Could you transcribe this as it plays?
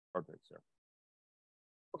projects there.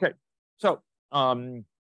 Okay, so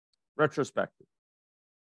retrospective.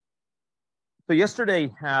 So yesterday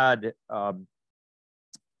had a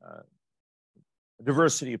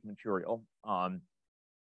diversity of material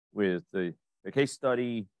with the case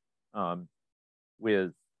study,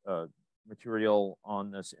 with material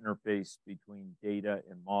on this interface between data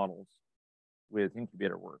and models, with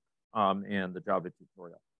Incubator work, and the Java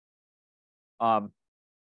tutorial. I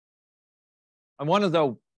want to,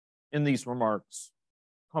 though, in these remarks,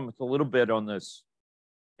 comment a little bit on this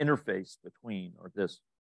interface between, or this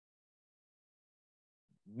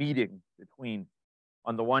meeting between,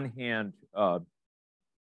 on the one hand,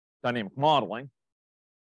 dynamic modeling,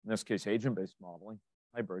 in this case, agent-based modeling,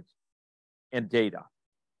 hybrids, and data.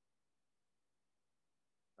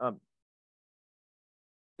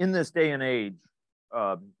 In this day and age,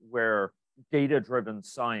 where data-driven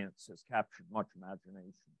science has captured much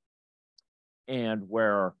imagination, and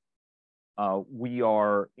where we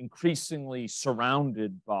are increasingly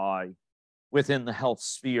surrounded by, within the health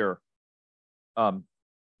sphere,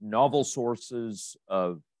 novel sources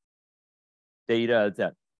of data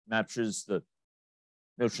that matches the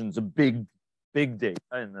notions of big data,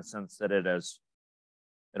 in the sense that it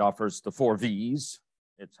offers the 4 V's.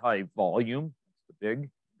 It's high volume, it's the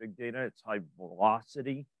big data. It's high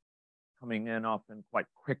velocity, coming in often quite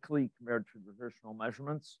quickly compared to traditional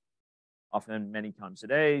measurements, often many times a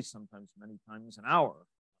day, sometimes many times an hour,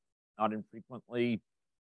 not infrequently,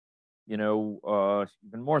 even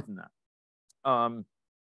more than that.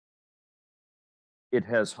 It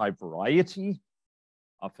has high variety.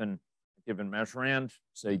 Often a given measurand,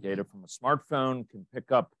 say data from a smartphone, can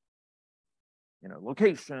pick up,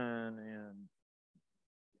 location and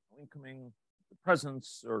incoming, the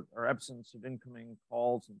presence or absence of incoming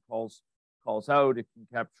calls and calls out. It can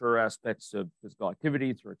capture aspects of physical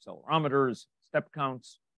activity through accelerometers, step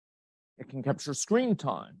counts. It can capture screen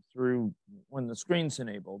time through when the screen's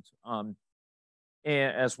enabled,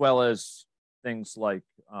 as well as things like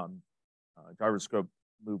gyroscope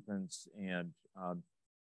movements and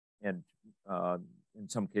in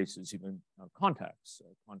some cases even contacts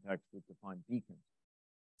with defined beacons.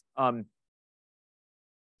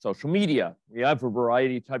 Social media, we have a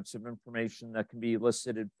variety of types of information that can be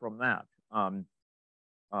elicited from that,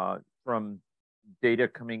 from data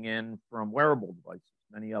coming in from wearable devices,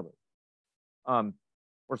 many others.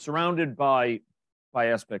 We're surrounded by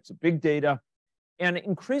aspects of big data, and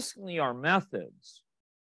increasingly our methods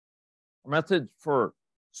for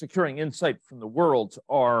securing insight from the world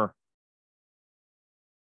are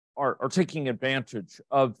taking advantage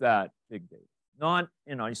of that big data, not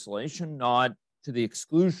in isolation, not to the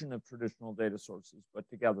exclusion of traditional data sources, but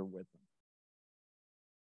together with them.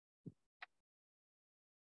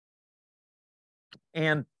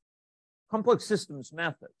 And complex systems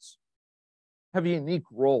methods have a unique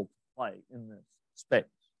role to play in this space.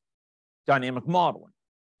 Dynamic modeling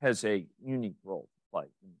has a unique role to play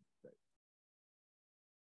in this space.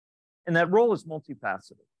 And that role is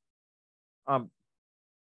multifaceted.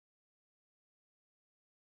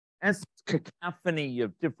 As cacophony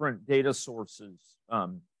of different data sources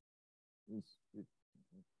is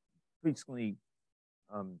increasingly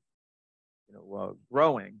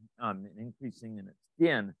growing and increasing in its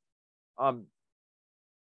din,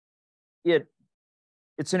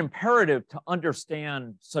 it's an imperative to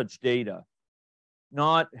understand such data,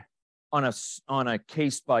 not on a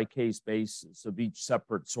case-by-case basis of each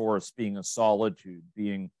separate source being a solitude,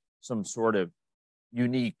 being some sort of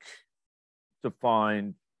unique,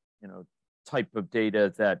 defined, type of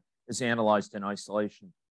data that is analyzed in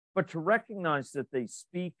isolation, but to recognize that they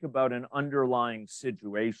speak about an underlying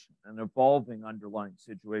situation, an evolving underlying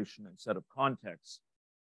situation and set of contexts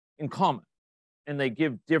in common. And they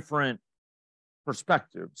give different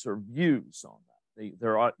perspectives or views on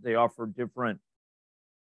that. They offer different,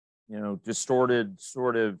 distorted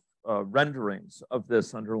sort of renderings of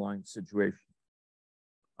this underlying situation.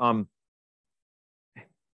 And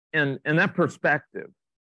that perspective,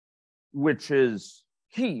 which is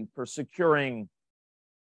key for securing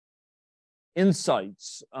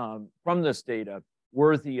insights from this data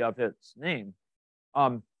worthy of its name,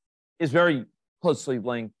 is very closely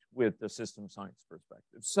linked with the system science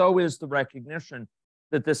perspective. So is the recognition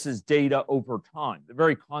that this is data over time. The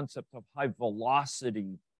very concept of high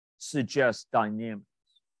velocity suggests dynamics,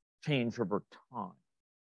 change over time,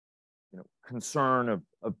 concern of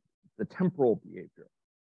the temporal behavior.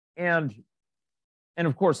 And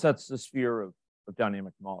of course, that's the sphere of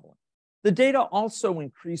dynamic modeling. The data also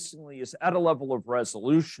increasingly is at a level of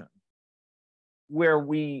resolution where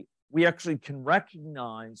we actually can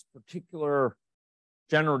recognize particular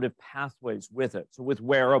generative pathways with it. So with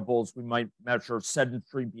wearables, we might measure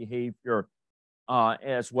sedentary behavior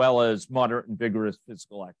as well as moderate and vigorous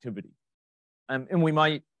physical activity. And we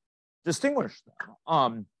might distinguish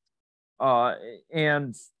them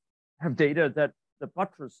and have data that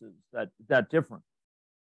buttresses that difference.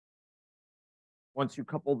 Once you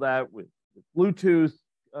couple that with Bluetooth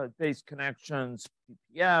based connections,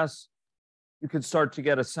 GPS, you can start to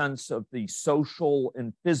get a sense of the social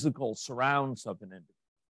and physical surrounds of an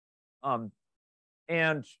individual.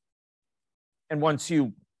 And once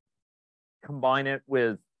you combine it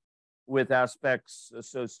with aspects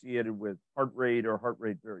associated with heart rate or heart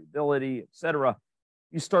rate variability, et cetera,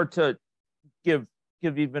 you start to give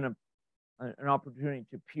even an opportunity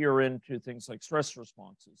to peer into things like stress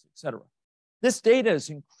responses, et cetera. This data is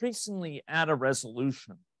increasingly at a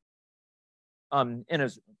resolution and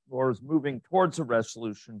is moving towards a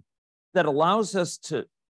resolution that allows us to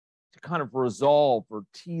kind of resolve or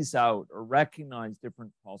tease out or recognize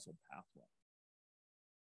different causal pathways,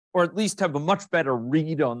 or at least have a much better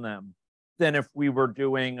read on them than if we were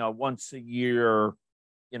doing a once a year,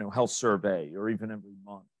 health survey, or even every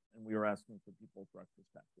month, and we were asking for people's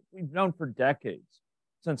retrospective. We've known for decades,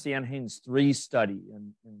 since the NHANES 3 study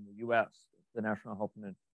in the U.S., the National Health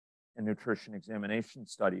and Nutrition Examination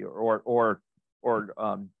Study, or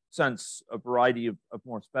since a variety of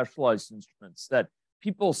more specialized instruments, that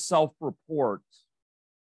people self-report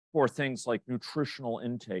for things like nutritional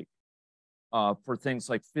intake, for things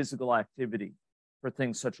like physical activity, for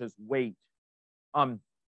things such as weight,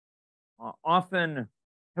 often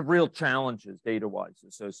have real challenges data-wise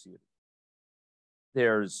associated.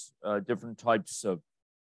 There's different types of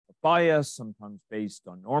bias, sometimes based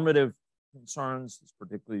on normative concerns. This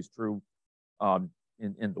particularly is true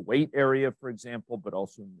in the weight area, for example, but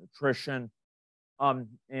also in nutrition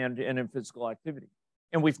and in physical activity.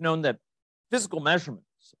 And we've known that physical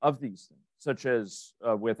measurements of these things, such as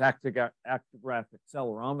with actigraphic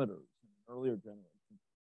accelerometers in earlier generations,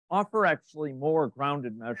 offer actually more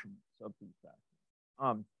grounded measurements of these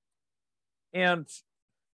factors. And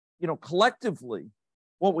collectively,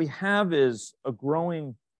 what we have is a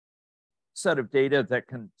growing set of data that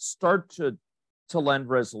can start to lend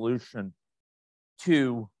resolution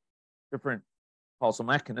to different causal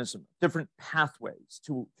mechanisms, different pathways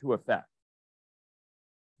to effect.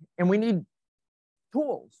 And we need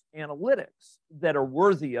tools, analytics that are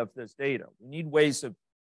worthy of this data. We need ways of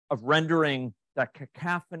rendering that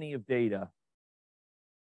cacophony of data,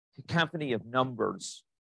 cacophony of numbers,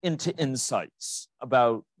 into insights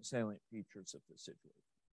about salient features of the situation.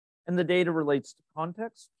 And the data relates to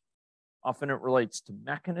context, often it relates to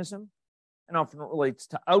mechanism, and often it relates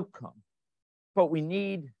to outcome. But we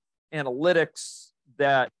need analytics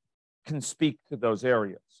that can speak to those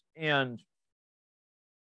areas. And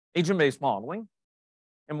agent-based modeling,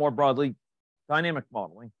 and more broadly, dynamic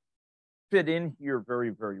modeling, fit in here very,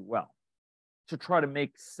 very well to try to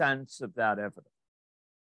make sense of that evidence.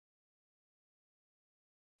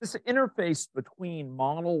 This interface between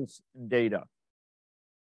models and data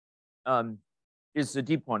is a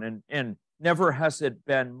deep one, and never has it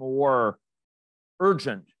been more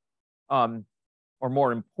urgent or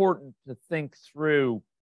more important to think through,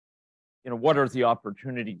 what are the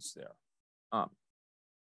opportunities there.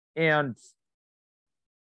 And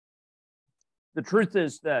the truth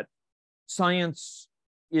is that science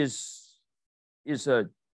is a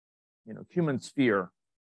human sphere,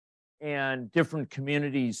 and different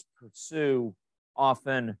communities pursue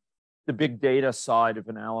often the big data side of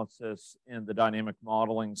analysis and the dynamic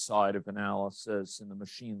modeling side of analysis and the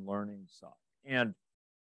machine learning side. And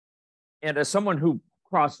as someone who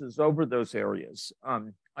crosses over those areas,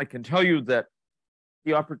 I can tell you that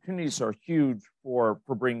the opportunities are huge for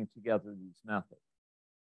bringing together these methods.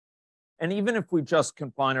 And even if we just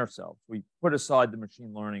confine ourselves, we put aside the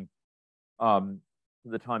machine learning for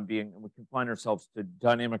the time being, and we confine ourselves to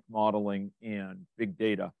dynamic modeling and big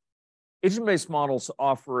data, agent-based models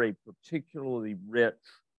offer a particularly rich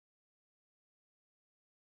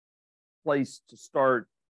place to start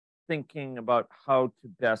thinking about how to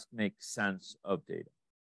best make sense of data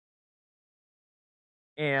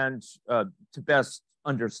and to best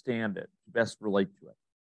understand it, to best relate to it.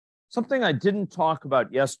 Something I didn't talk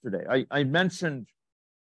about yesterday, I mentioned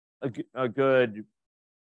a good,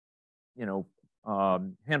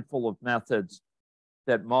 handful of methods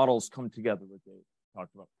that models come together with data.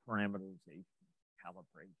 Talked about parameterization,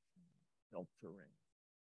 calibration, filtering,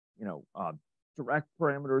 direct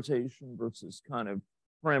parameterization versus kind of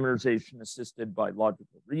parameterization assisted by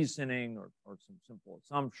logical reasoning or some simple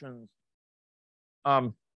assumptions.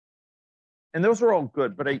 And those are all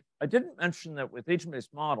good, but I didn't mention that with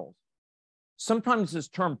agent-based models, sometimes this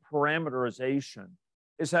term parameterization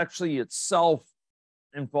is actually itself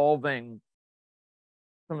involving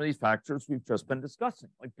some of these factors we've just been discussing,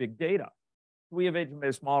 like big data. We have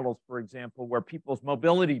agent-based models, for example, where people's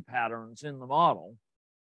mobility patterns in the model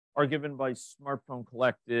are given by smartphone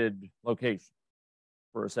collected location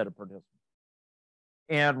for a set of participants.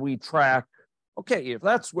 And we track, okay, if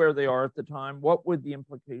that's where they are at the time, what would the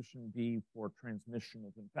implication be for transmission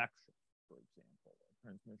of infection, for example, or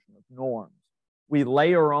transmission of norms? We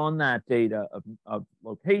layer on that data of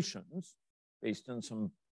locations based on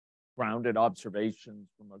some grounded observations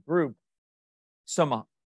from a group, some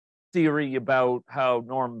theory about how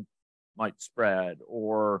norm might spread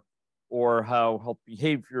or how health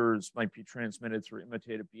behaviors might be transmitted through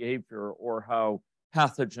imitative behavior or how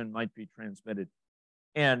pathogen might be transmitted,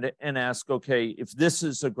 and ask, okay, if this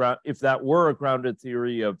is if that were a grounded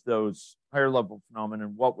theory of those higher level phenomena,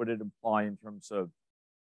 what would it imply in terms of,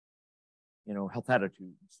 you know, health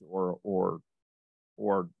attitudes or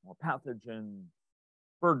more pathogen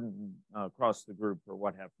burden across the group or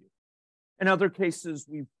what have you. In other cases,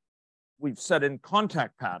 we've set in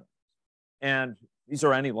contact patterns, and these are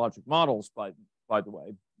analogic models, by the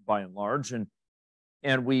way, by and large,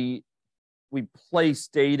 and we place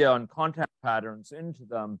data on contact patterns into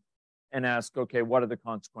them and ask, okay, what are the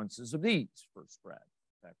consequences of these for spread?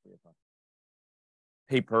 In fact, we have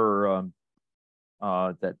a paper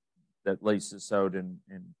that lays this out in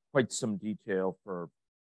quite some detail for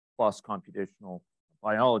PLOS computational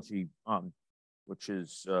biology, which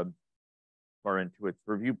is far into its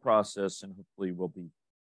review process and hopefully will be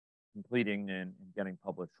completing and getting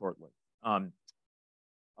published shortly.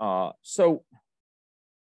 So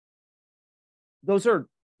those are,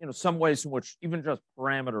 you know, some ways in which even just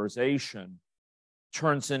parameterization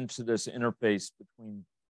turns into this interface between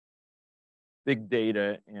big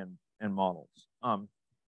data and models.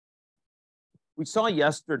 We saw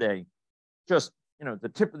yesterday just, you know, the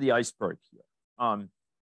tip of the iceberg here.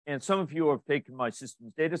 And some of you have taken my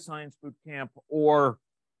systems data science bootcamp or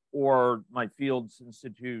my Fields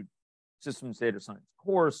Institute systems data science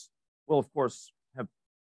course will, of course, have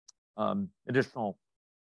additional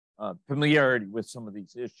familiarity with some of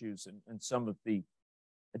these issues and some of the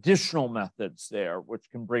additional methods there, which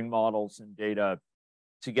can bring models and data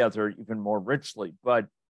together even more richly. But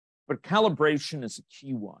calibration is a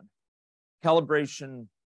key one. Calibration,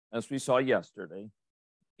 as we saw yesterday,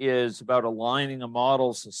 is about aligning a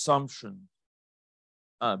model's assumption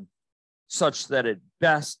such that it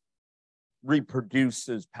best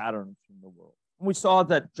reproduces patterns from the world. And we saw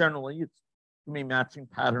that generally it's going to be matching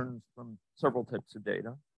patterns from several types of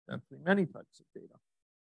data, actually many types of data.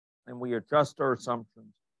 And we adjust our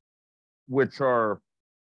assumptions, which are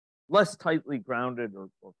less tightly grounded or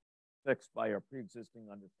fixed by our pre-existing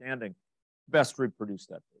understanding, best reproduce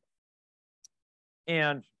that data.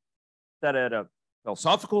 And that had a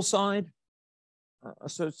philosophical side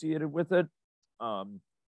associated with it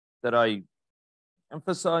that I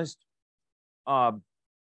emphasized.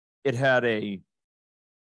 It had a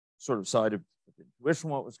sort of side of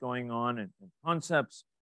intuition, what was going on and concepts,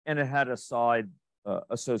 and it had a side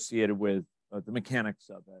associated with the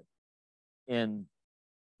mechanics of it in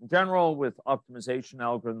general with optimization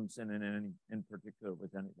algorithms and in particular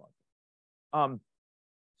with any logic.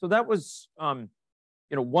 So that was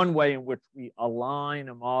you know, one way in which we align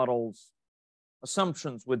a model's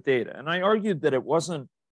assumptions with data. And I argued that it wasn't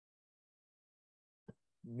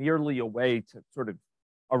merely a way to sort of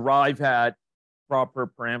arrive at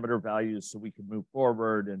proper parameter values so we could move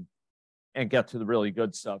forward and get to the really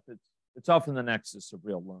good stuff. It's often the nexus of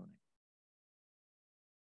real learning.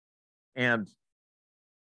 And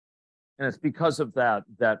it's because of that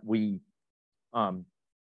we often,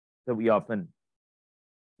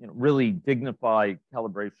 you know, really dignify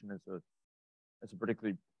calibration as a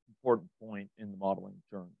particularly important point in the modeling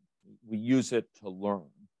journey. We use it to learn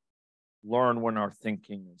when our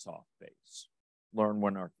thinking is off base, learn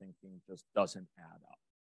when our thinking just doesn't add up,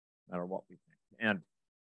 no matter what we think.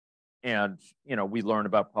 And you know, we learn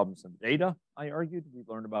about problems in the data, I argued. We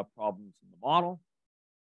learn about problems in the model.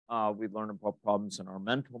 We learn about problems in our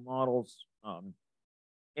mental models,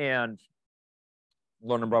 and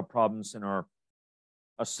learn about problems in our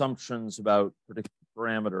assumptions about predicted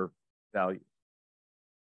parameter value.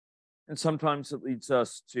 And sometimes it leads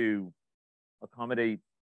us to accommodate,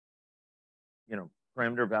 you know,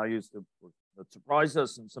 parameter values that surprise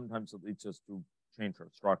us, and sometimes it leads us to change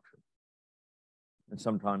our structure. And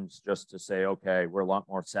sometimes just to say, okay, we're a lot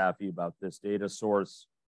more savvy about this data source,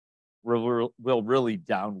 we'll really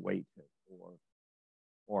downweight it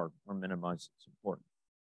or minimize its importance.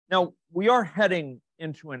 Now, we are heading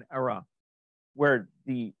into an era where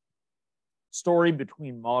the story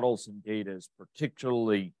between models and data is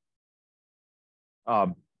particularly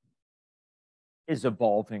is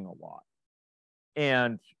evolving a lot.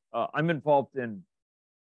 And I'm involved in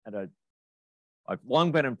I've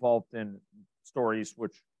long been involved in stories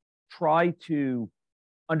which try to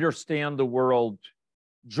understand the world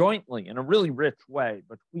jointly in a really rich way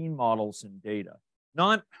between models and data.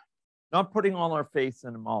 Not putting all our faith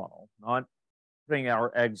in a model, not putting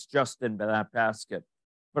our eggs just in that basket,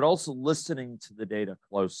 but also listening to the data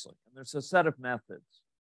closely. And there's a set of methods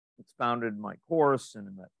expounded in my course and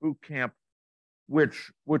in that bootcamp,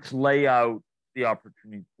 which lay out the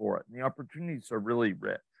opportunities for it. And the opportunities are really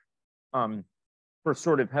rich for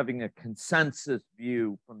sort of having a consensus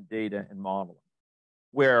view from data and modeling,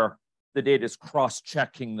 where the data is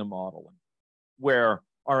cross-checking the modeling, where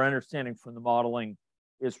our understanding from the modeling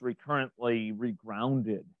is recurrently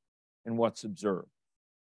regrounded in what's observed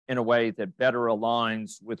in a way that better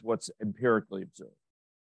aligns with what's empirically observed.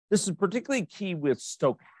 This is particularly key with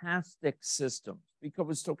stochastic systems, because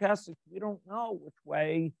with stochastics, we don't know which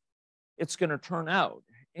way it's going to turn out.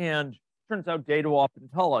 And it turns out data will often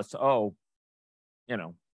tell us, oh,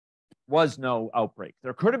 was no outbreak.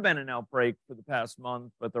 There could have been an outbreak for the past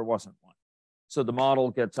month, but there wasn't one. So the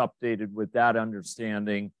model gets updated with that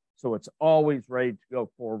understanding. So it's always ready to go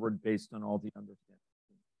forward based on all the understanding.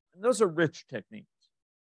 And those are rich techniques,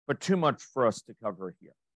 but too much for us to cover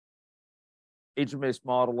here. Agent-based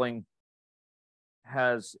modeling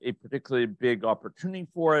has a particularly big opportunity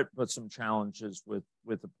for it, but some challenges with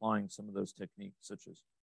applying some of those techniques, such as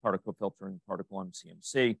particle filtering, particle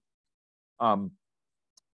MCMC.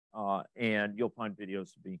 And you'll find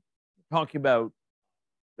videos to be talking about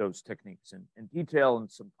those techniques in detail,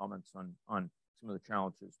 and some comments on some of the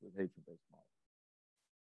challenges with agent-based modeling.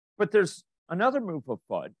 But there's another move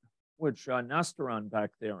afoot, which Nestaran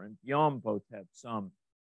back there and Guillaume both have some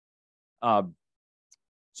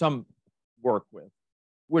work with,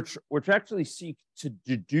 which actually seek to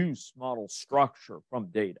deduce model structure from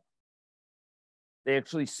data. They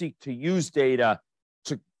actually seek to use data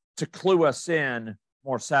to clue us in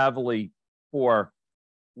more savvily for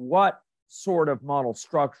what sort of model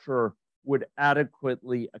structure would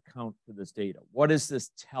adequately account for this data. What is this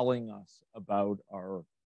telling us about our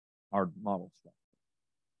model structure?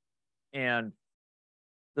 And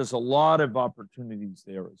there's a lot of opportunities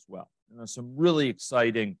there as well. And there's some really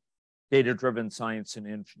exciting data-driven science and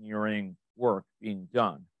engineering work being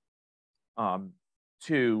done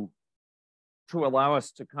to allow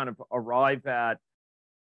us to kind of arrive at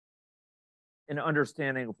an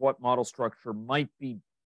understanding of what model structure might be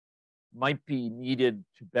needed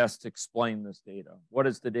to best explain this data. What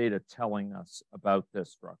is the data telling us about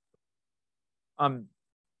this structure?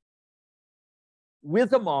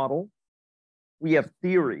 With a model, we have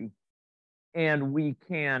theory, and we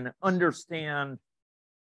can understand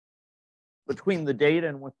between the data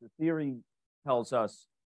and what the theory tells us,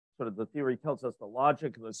 sort of the theory tells us the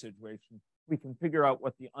logic of the situation, we can figure out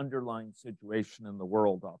what the underlying situation in the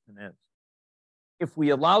world often is. If we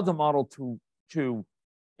allow the model to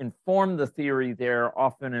inform the theory there,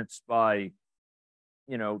 often it's by,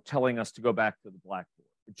 telling us to go back to the blackboard.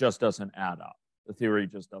 It just doesn't add up. The theory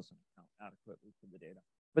just doesn't account adequately for the data.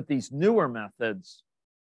 But these newer methods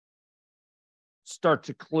start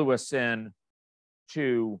to clue us in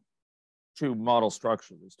to model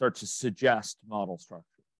structure. They start to suggest model structure.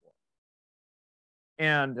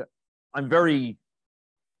 And I'm very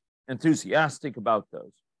enthusiastic about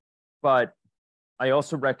those, but I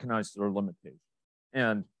also recognize there are limitations.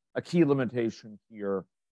 And a key limitation here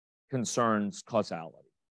concerns causality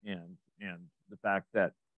and the fact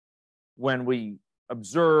that when we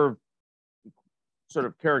observe sort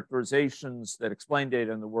of characterizations that explain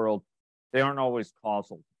data in the world, they aren't always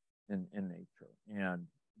causal in nature. And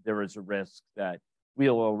there is a risk that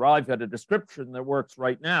we'll arrive at a description that works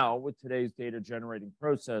right now with today's data generating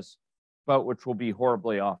process, but which will be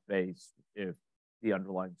horribly off base if the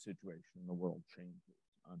underlying situation in the world changes,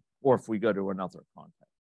 or if we go to another context.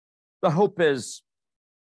 The hope is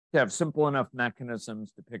to have simple enough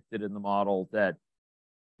mechanisms depicted in the model that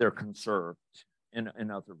they're conserved in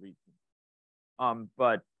other regions.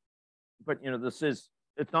 But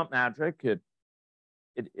it's not magic.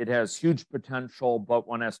 It has huge potential, but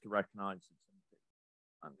one has to recognize its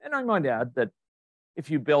limitations. And I might add that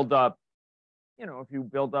if you build up a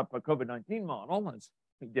COVID-19 model, as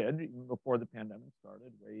we did even before the pandemic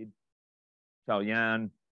started, Wade,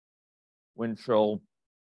 Xiaoyan, Winchell,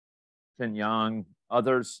 Yang,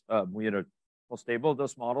 others, we had a full stable of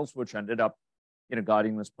those models, which ended up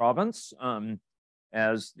guiding this province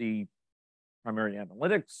as the primary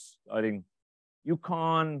analytics, guiding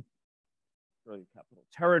Yukon, Australia Capital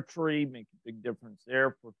Territory, make a big difference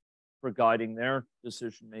there for guiding their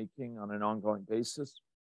decision making on an ongoing basis.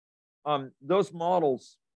 Those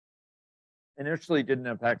models initially didn't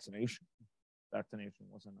have vaccination. Vaccination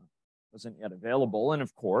wasn't yet available, and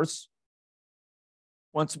of course,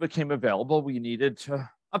 once it became available, we needed to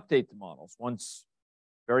update the models. Once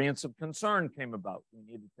variants of concern came about, we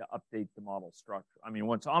needed to update the model structure. I mean,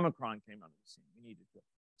 once Omicron came onto the scene, we needed to.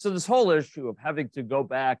 So this whole issue of having to go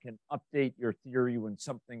back and update your theory when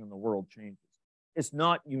something in the world changes is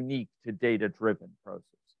not unique to data-driven process,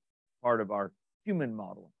 part of our human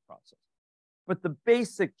modeling process. But the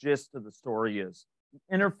basic gist of the story is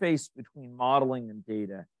the interface between modeling and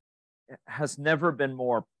data has never been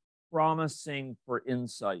more promising for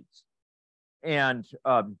insights. And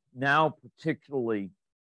now particularly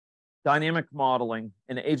dynamic modeling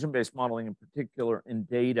and agent-based modeling in particular in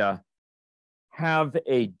data have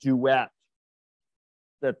a duet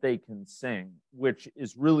that they can sing, which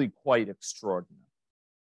is really quite extraordinary.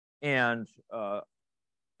 And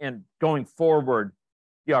going forward,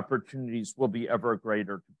 the opportunities will be ever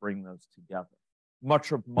greater to bring those together.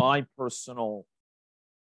 Much of my personal,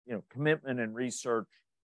 commitment and research,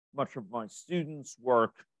 much of my students'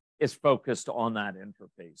 work is focused on that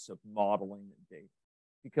interface of modeling and data.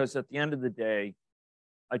 Because at the end of the day,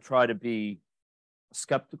 I try to be a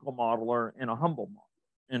skeptical modeler and a humble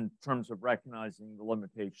modeler in terms of recognizing the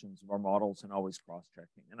limitations of our models and always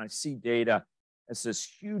cross-checking. And I see data as this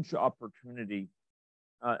huge opportunity.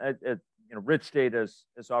 Rich data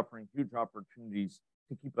is offering huge opportunities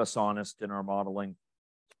to keep us honest in our modeling,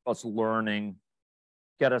 keep us learning,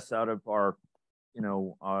 get us out of our,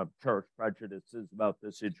 cherished prejudices about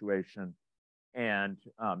the situation, and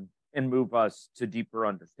move us to deeper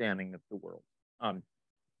understanding of the world.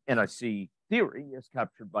 And I see theory as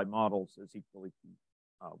captured by models as equally key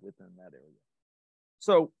within that area.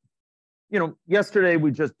 So, yesterday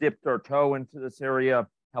we just dipped our toe into this area.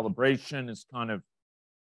 Calibration is kind of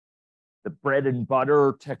the bread and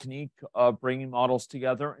butter technique of bringing models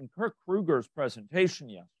together. And Kirk Kruger's presentation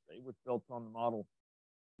yesterday, which built on the model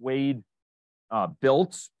Wade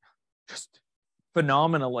built just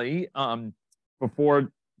phenomenally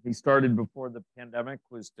before the pandemic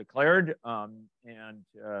was declared, and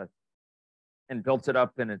built it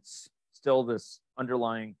up, and it's still this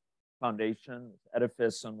underlying foundation, this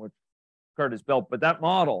edifice on which Kurt is built. But that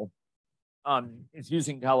model is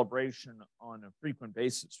using calibration on a frequent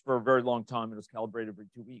basis for a very long time. It was calibrated every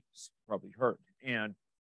 2 weeks, probably heard. And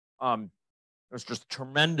there's just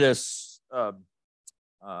tremendous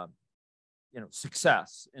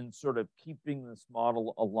success in sort of keeping this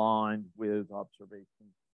model aligned with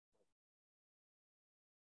observations.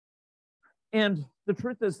 And the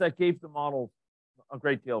truth is that gave the model a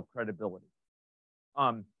great deal of credibility.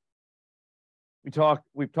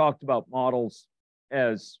 We've talked about models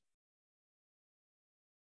as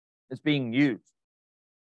being used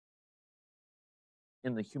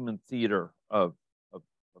in the human theater of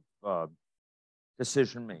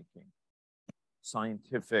decision making,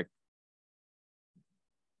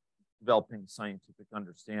 developing scientific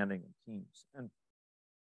understanding of teams,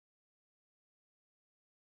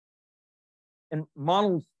 and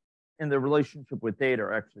models in their relationship with data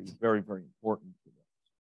are actually very, very important to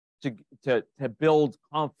this, to build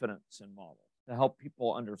confidence in models, to help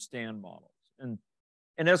people understand models. And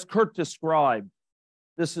as Kurt described,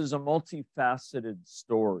 this is a multifaceted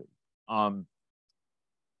story,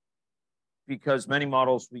 because many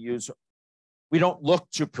models we use, we don't look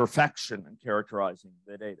to perfection in characterizing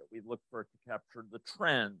the data. We look for it to capture the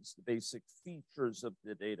trends, the basic features of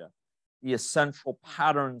the data, the essential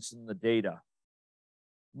patterns in the data.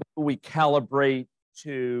 We calibrate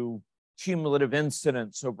to cumulative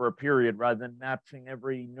incidents over a period rather than matching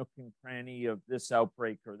every nook and cranny of this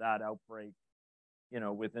outbreak or that outbreak,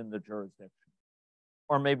 within the jurisdiction.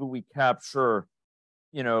 Or maybe we capture,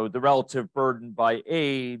 the relative burden by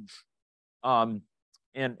age, and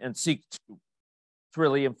seek to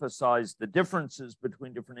really emphasize the differences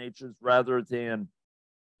between different ages rather than,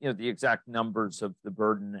 the exact numbers of the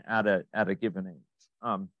burden at a given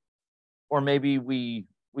age. Or maybe we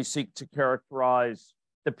seek to characterize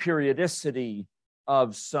the periodicity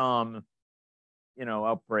of some,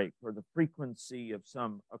 outbreak or the frequency of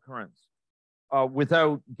some occurrence,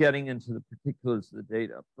 without getting into the particulars of the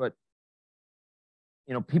data. But,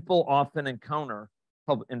 people often encounter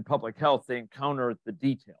in public health, they encounter the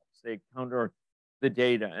details, they encounter the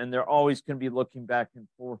data, and they're always going to be looking back and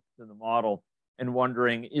forth to the model and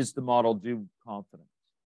wondering, is the model due confidence?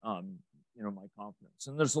 My confidence.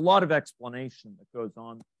 And there's a lot of explanation that goes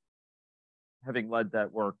on, having led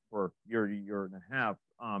that work for a year and a half.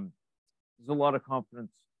 There's a lot of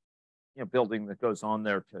confidence building that goes on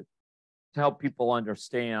there to help people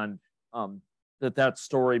understand that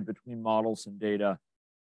story between models and data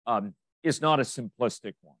is not a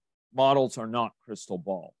simplistic one. Models are not crystal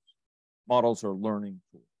balls. Models are learning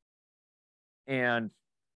tools. And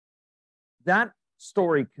that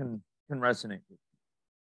story can resonate with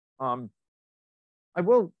you. I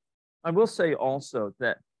will say also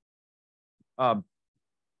that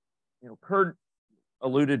Kurt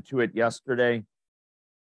alluded to it yesterday.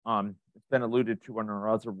 It's been alluded to in our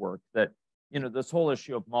other work that this whole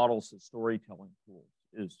issue of models as storytelling tools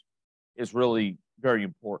is really very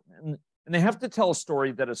important, and they have to tell a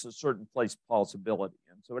story that is a certain place plausibility,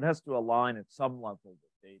 and so it has to align at some level with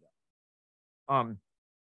data.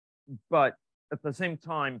 But at the same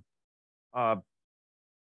time, the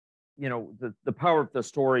power of the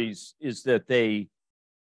stories is that they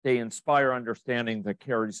inspire understanding that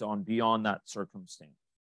carries on beyond that circumstance.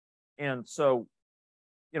 And so,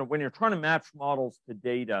 when you're trying to match models to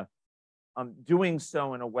data, doing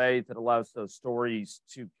so in a way that allows those stories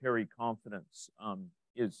to carry confidence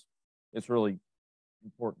is really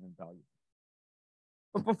important and valuable.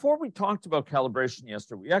 But before we talked about calibration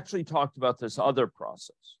yesterday, we actually talked about this other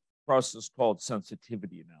process called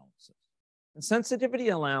sensitivity analysis. And sensitivity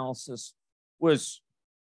analysis was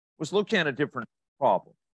looking at a different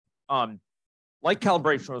problem. Like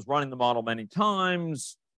calibration, was running the model many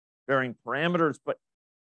times, varying parameters, but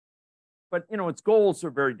its goals are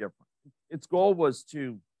very different. Its goal was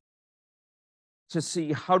to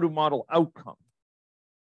see how to model outcome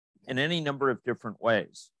in any number of different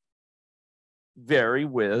ways vary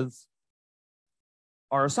with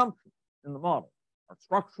our assumptions in the model, our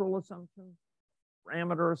structural assumptions,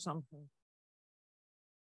 parameter assumptions.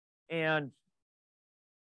 And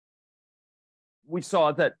we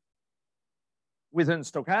saw that within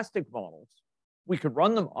stochastic models, we could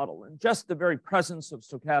run the model, and just the very presence of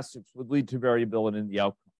stochastics would lead to variability in the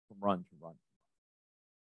outcome from run to run.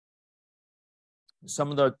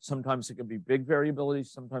 Sometimes it can be big variability,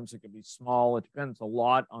 sometimes it can be small. It depends a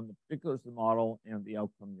lot on the particulars of the model and the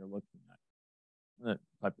outcome you're looking at, the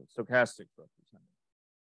type of stochastics represented.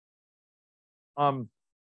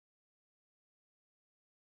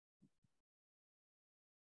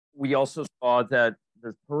 We also saw that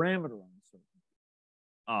there's parameter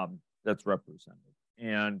uncertainty that's represented,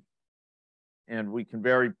 and we can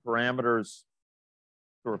vary parameters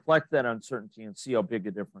to reflect that uncertainty and see how big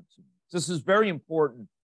a difference it is. This is very important,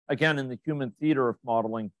 again, in the human theater of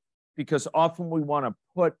modeling, because often we want to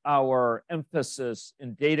put our emphasis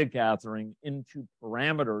in data gathering into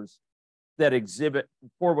parameters that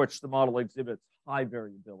for which the model exhibits high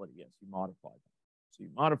variability as you modify them. So you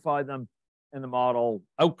modify them, and the model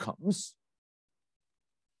outcomes,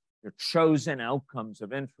 your chosen outcomes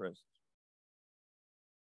of interest,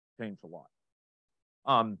 change a lot.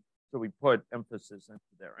 So we put emphasis into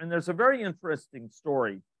there. And there's a very interesting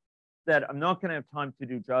story that I'm not going to have time to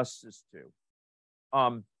do justice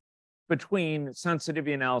to between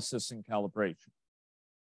sensitivity analysis and calibration.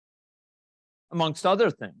 Amongst other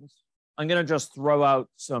things, I'm going to just throw out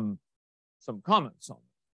some comments on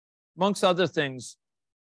it. Amongst other things,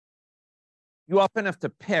 you often have to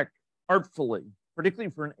pick artfully,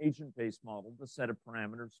 particularly for an agent-based model, the set of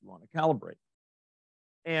parameters you want to calibrate.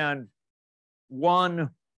 And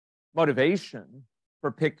one motivation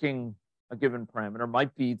for picking a given parameter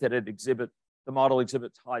might be that the model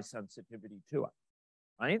exhibits high sensitivity to it,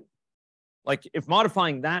 right? Like if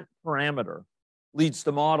modifying that parameter leads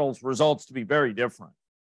the model's results to be very different,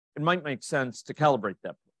 it might make sense to calibrate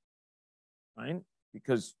that, right?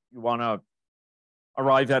 Because you want to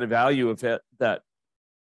arrive at a value of it that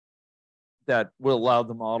will allow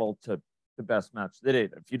the model to best match the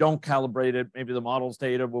data. If you don't calibrate it, maybe the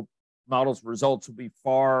model's results will be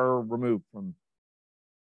far removed from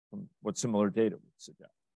what similar data would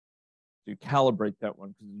suggest. So you calibrate that one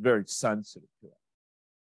because it's very sensitive to it.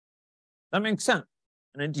 That makes sense.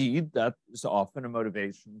 And indeed, that is often a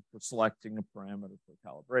motivation for selecting a parameter for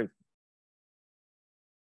calibration.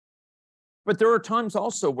 But there are times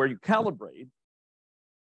also where you calibrate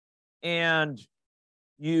and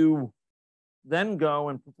you then go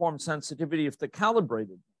and perform sensitivity of the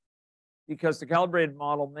calibrated, because the calibrated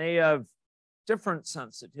model may have different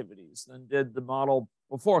sensitivities than did the model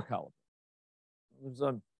before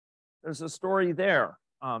calibration. There's a story there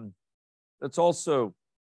that's also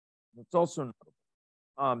notable.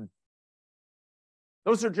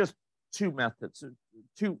 Those are just two methods,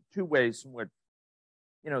 two ways in which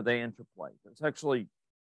they interplay. There's actually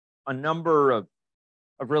a number of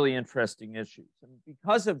really interesting issues, and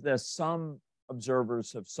because of this, some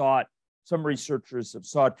researchers have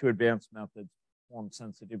sought to advance methods, perform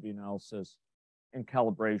sensitivity analysis and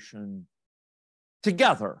calibration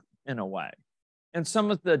together in a way. And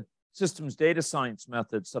some of the systems data science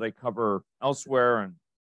methods that I cover elsewhere and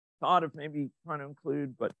thought of maybe trying to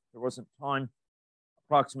include, but there wasn't time,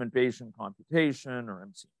 approximate Bayesian computation or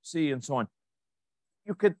MCMC and so on.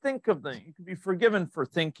 You could think of them, you could be forgiven for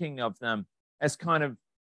thinking of them as kind of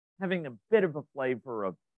having a bit of a flavor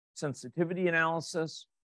of sensitivity analysis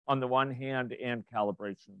on the one hand and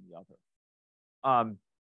calibration on the other.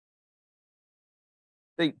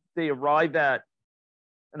 They arrive at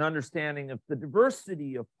an understanding of the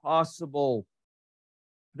diversity of possible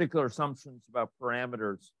particular assumptions about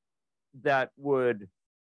parameters that would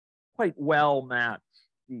quite well match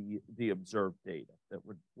the observed data, that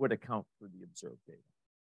would account for the observed data.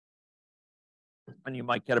 And you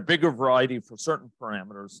might get a bigger variety for certain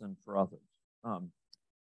parameters than for others,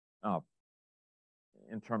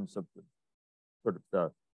 in terms of the sort of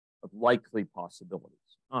the likely possibilities.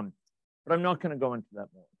 But I'm not going to go into that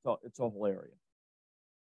more. It's a whole area.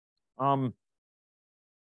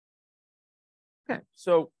 Okay,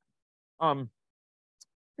 so I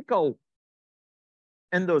think I'll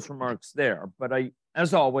end those remarks there. But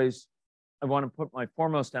as always, I want to put my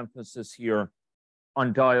foremost emphasis here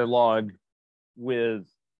on dialogue with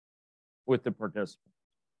the participants,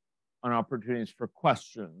 on opportunities for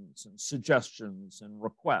questions and suggestions and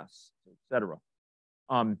requests, etc.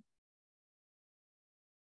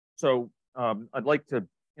 So I'd like to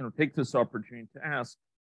take this opportunity to ask,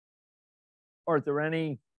 are there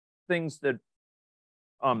any things that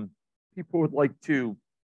people would like to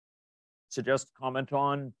suggest, comment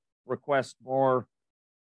on, request more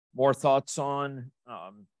thoughts on,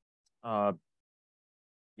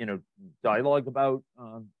 dialogue about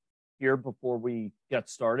here before we get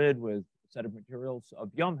started with a set of materials?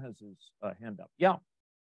 Bjorn has his hand up. Yeah.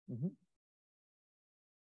 Mm-hmm.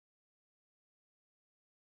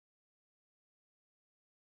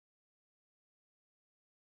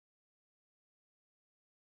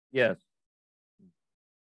 Yes.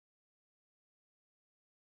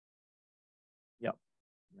 Yeah.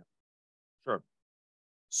 Yeah. Sure.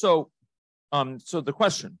 So, so the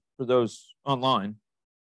question for those online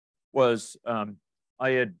was, I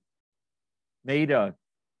had made a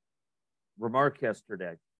remark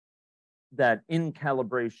yesterday that in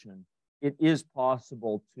calibration, it is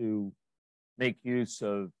possible to make use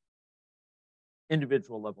of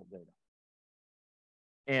individual level data.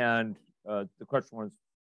 And the question was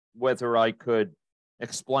whether I could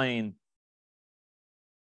explain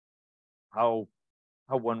how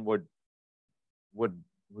one would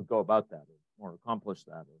go about that or accomplish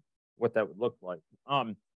that, or what that would look like.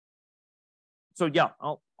 So yeah,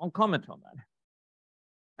 I'll comment on that.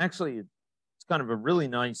 Actually, it's kind of a really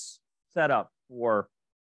nice setup for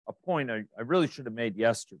a point I really should have made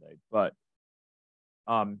yesterday, but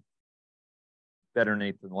better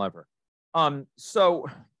Nate than never. So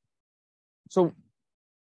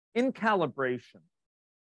in calibration,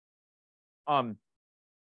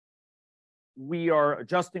 we are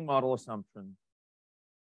adjusting model assumptions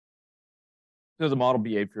so the model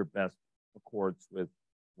behavior best accords with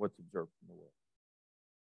what's observed in the world.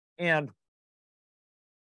 And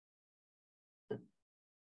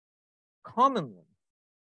commonly,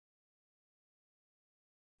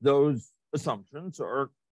 those assumptions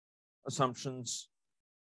are assumptions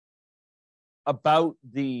about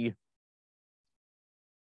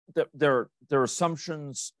they're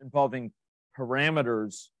assumptions involving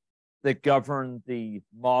parameters that govern the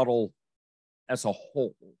model as a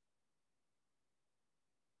whole.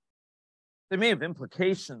 They may have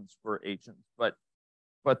implications for agents, but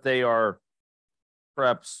they are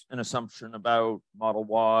perhaps an assumption about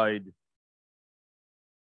model-wide,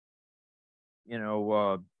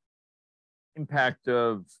 impact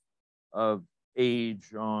of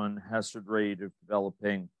age on hazard rate of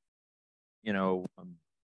developing,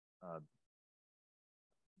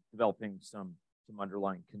 developing some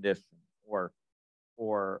underlying condition, or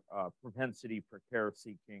propensity for care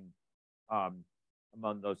seeking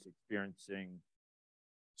among those experiencing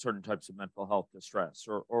certain types of mental health distress,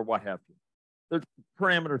 or what have you. There's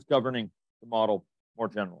parameters governing the model more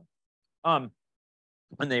generally. And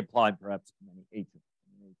they apply perhaps to many agents.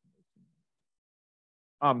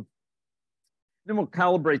 Then we'll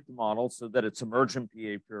calibrate the model so that its emergent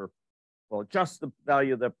behavior will adjust the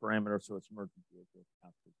value of that parameter so its emergent behavior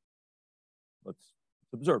captures what's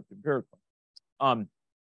observed empirically.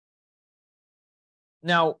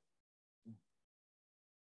 Now,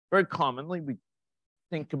 very commonly, we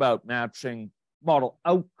think about matching model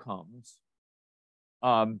outcomes,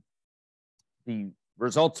 the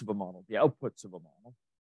results of a model, the outputs of a model,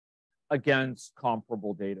 against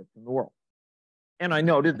comparable data from the world. And I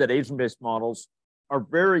noted that agent-based models are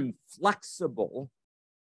very flexible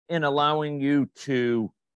in allowing you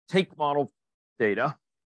to take model data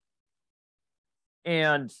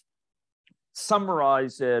and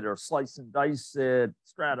summarize it or slice and dice it,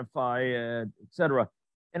 stratify it, et cetera,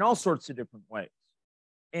 in all sorts of different ways.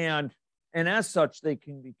 And as such, they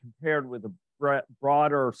can be compared with a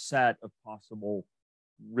broader set of possible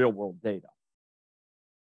real-world data.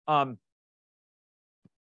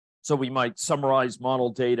 So we might summarize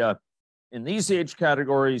model data in these age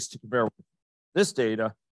categories to compare with this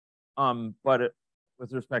data, but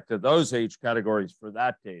with respect to those age categories for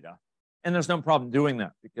that data. And there's no problem doing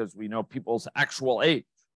that because we know people's actual age.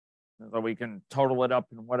 So we can total it up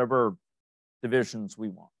in whatever divisions we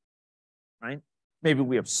want, right? Maybe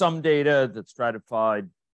we have some data that's stratified,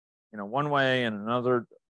 one way and another,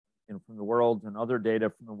 from the world, and other data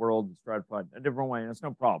from the world is stratified a different way, and it's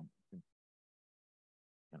no problem.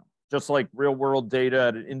 Just like real world data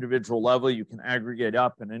at an individual level, you can aggregate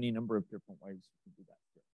up in any number of different ways. You can do that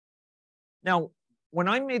here. Now, when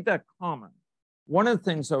I made that comment, one of the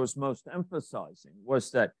things I was most emphasizing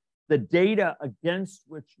was that the data against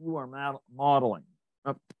which you are modeling,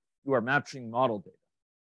 you are matching model data.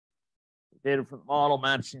 The data from the model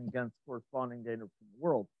matching against corresponding data from the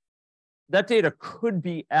world. That data could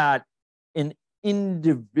be at an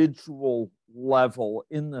individual level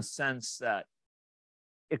in the sense that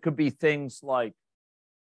it could be things like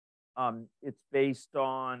it's based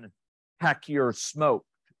on heck-year smoked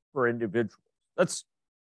for individuals.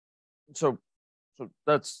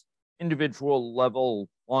 That's individual level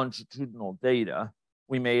longitudinal data.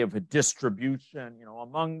 We may have a distribution,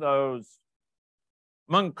 among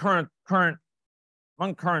current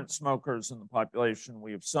smokers in the population.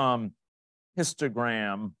 We have some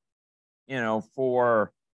histogram,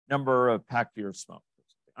 for number of pack-year smokers.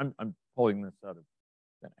 I'm pulling this out of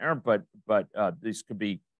thin air, but these could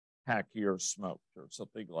be pack-year smoked or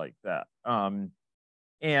something like that.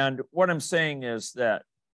 And what I'm saying is that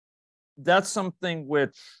that's something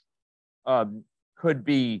which could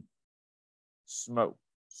be smoked.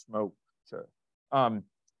 Okay.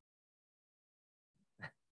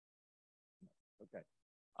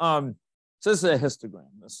 So this is a histogram.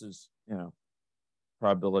 This is,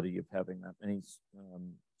 probability of having that many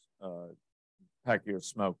pack-year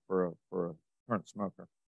smoke for a current smoker.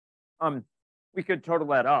 We could total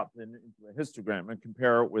that up into a histogram and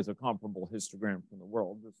compare it with a comparable histogram from the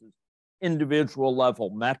world. This is individual level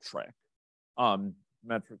metric on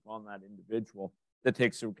that individual that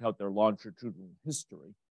takes into account their longitudinal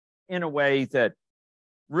history in a way that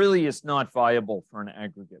really is not viable for an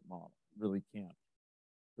aggregate model. It really can't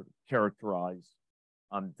sort of characterize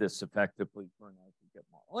this effectively for an aggregate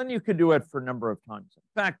model. And you could do it for a number of times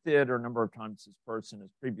infected or a number of times this person has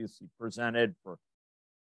previously presented for,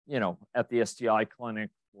 at the STI clinic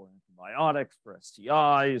for antibiotics, for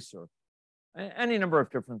STIs, or any number of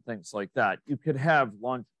different things like that. You could have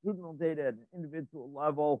longitudinal data at an individual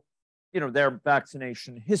level, their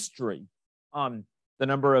vaccination history, the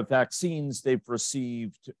number of vaccines they've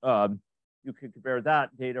received. You could compare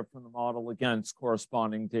that data from the model against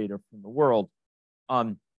corresponding data from the world.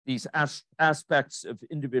 These aspects of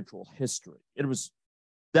individual history. It was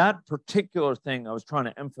that particular thing I was trying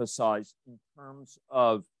to emphasize in terms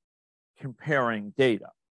of comparing data.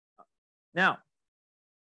 Now,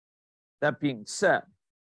 that being said,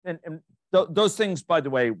 and those things, by the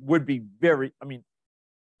way, would be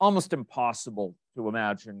almost impossible to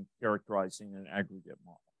imagine characterizing an aggregate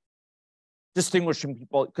model. Distinguishing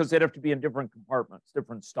people, because they'd have to be in different compartments,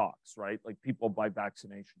 different stocks, right? Like people by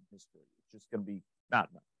vaccination history. It's just going to be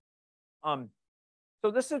madness. So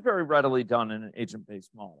this is very readily done in an agent-based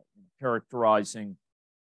model, characterizing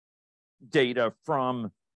data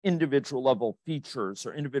from individual level features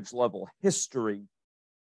or individual level history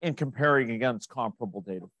and comparing against comparable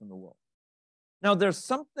data from the world. Now, there's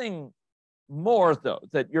something more, though,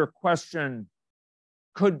 that your question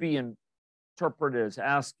could be interpreted as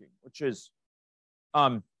asking, which is,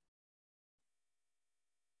 could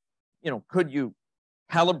you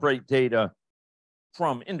calibrate data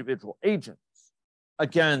from individual agents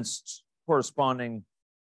against corresponding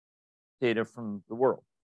data from the world?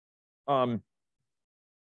 At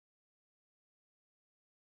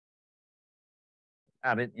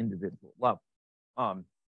an individual level.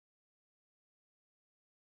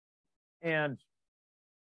 And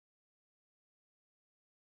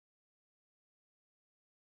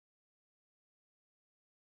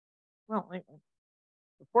well,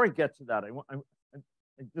 before I get to that, I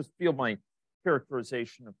just feel my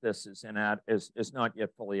characterization of this is not yet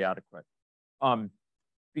fully adequate.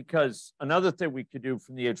 Because another thing we could do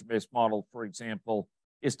from the agent-based model, for example,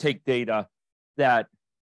 is take data that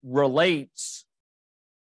relates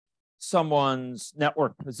someone's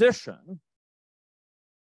network position,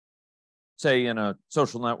 say in a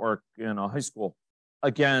social network in a high school,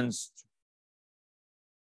 against,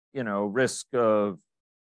 you know, risk of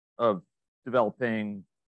developing,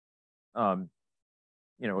 you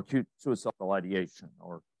know, acute suicidal ideation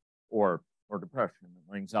or depression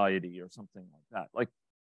or anxiety or something like that. Like,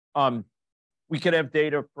 we could have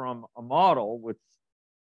data from a model which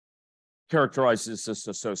characterizes this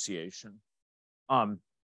association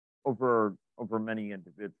over many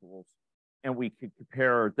individuals, and we could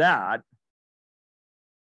compare that,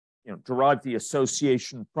 you know, derive the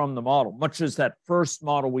association from the model, much as that first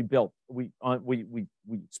model we built, we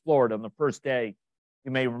explored on the first day.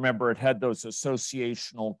 You may remember it had those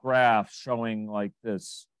associational graphs showing like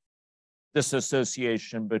this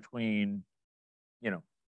association between, you know,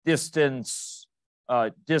 distance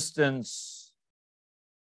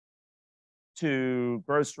to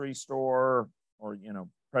grocery store or, you know,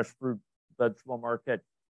 fresh fruit vegetable market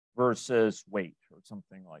versus weight or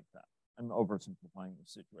something like that. I'm oversimplifying the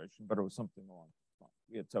situation, but it was something along those lines.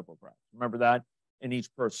 We had several graphs. Remember that? And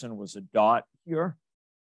each person was a dot here.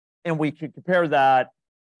 And we could compare that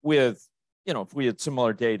with, you know, if we had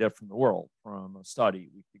similar data from the world, from a study,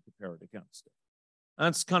 we could compare it against it. And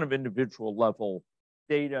that's kind of individual level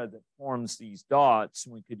data that forms these dots,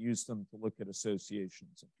 and we could use them to look at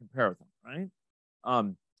associations and compare them, right?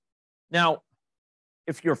 Now,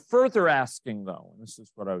 if you're further asking, though, and this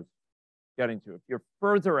is what I was getting to, if you're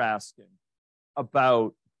further asking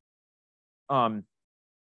about, you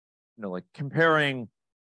know, like comparing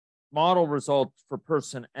model results for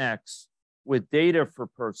person X with data for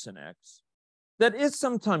person X, that is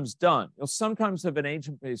sometimes done. You'll sometimes have an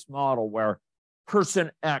agent-based model where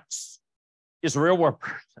person X is a real world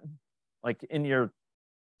person, like in your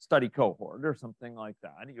study cohort or something like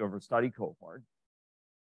that. You have a study cohort,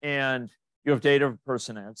 and you have data of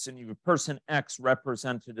person X, and you have person X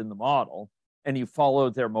represented in the model, and you follow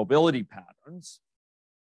their mobility patterns,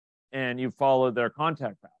 and you follow their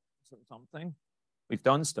contact patterns or something. We've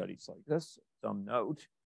done studies like this, some note,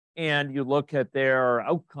 and you look at their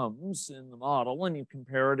outcomes in the model, and you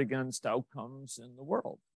compare it against outcomes in the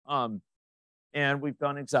world. And we've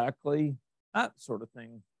done exactly that sort of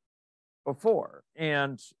thing before.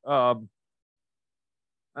 And I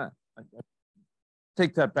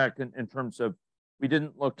take that back in terms of, we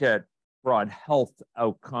didn't look at broad health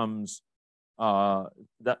outcomes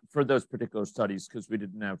that for those particular studies because we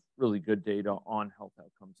didn't have really good data on health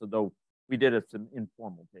outcomes, although we did have some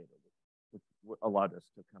informal data which allowed us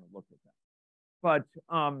to kind of look at that.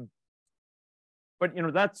 But you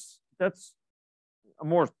know, that's a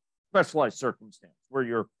more specialized circumstance where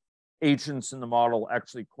your agents in the model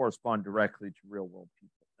actually correspond directly to real world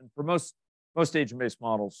people. And for most agent-based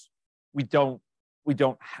models, we don't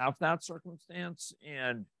have that circumstance,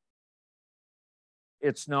 and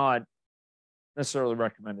it's not necessarily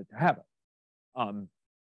recommended to have it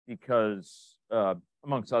because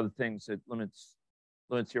amongst other things, it limits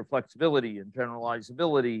your flexibility and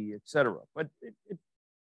generalizability, et cetera. But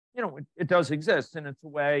it does exist, and it's a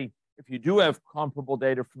way, if you do have comparable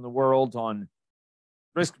data from the world on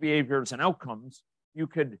risk behaviors and outcomes, you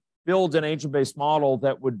could build an agent-based model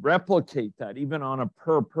that would replicate that, even on a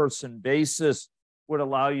per-person basis, would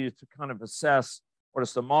allow you to kind of assess what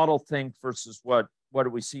does the model think versus what do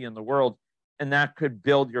we see in the world. And that could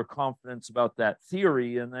build your confidence about that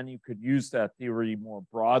theory, and then you could use that theory more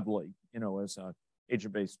broadly, you know, as an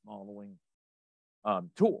agent-based modeling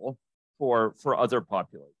tool for other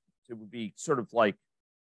populations. It would be sort of like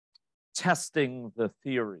testing the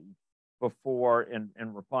theory before and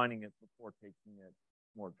refining it before taking it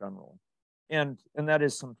more generally. And that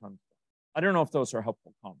is sometimes, I don't know if those are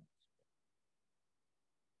helpful comments.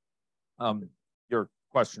 Your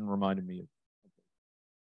question reminded me of,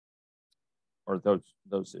 or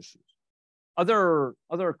those issues. Other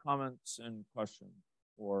comments and questions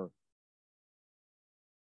or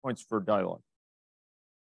points for dialogue?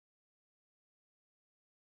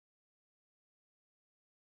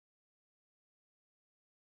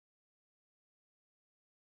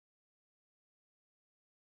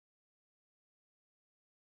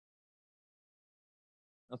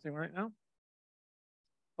 Nothing right now?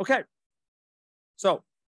 Okay. So,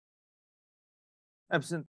 absent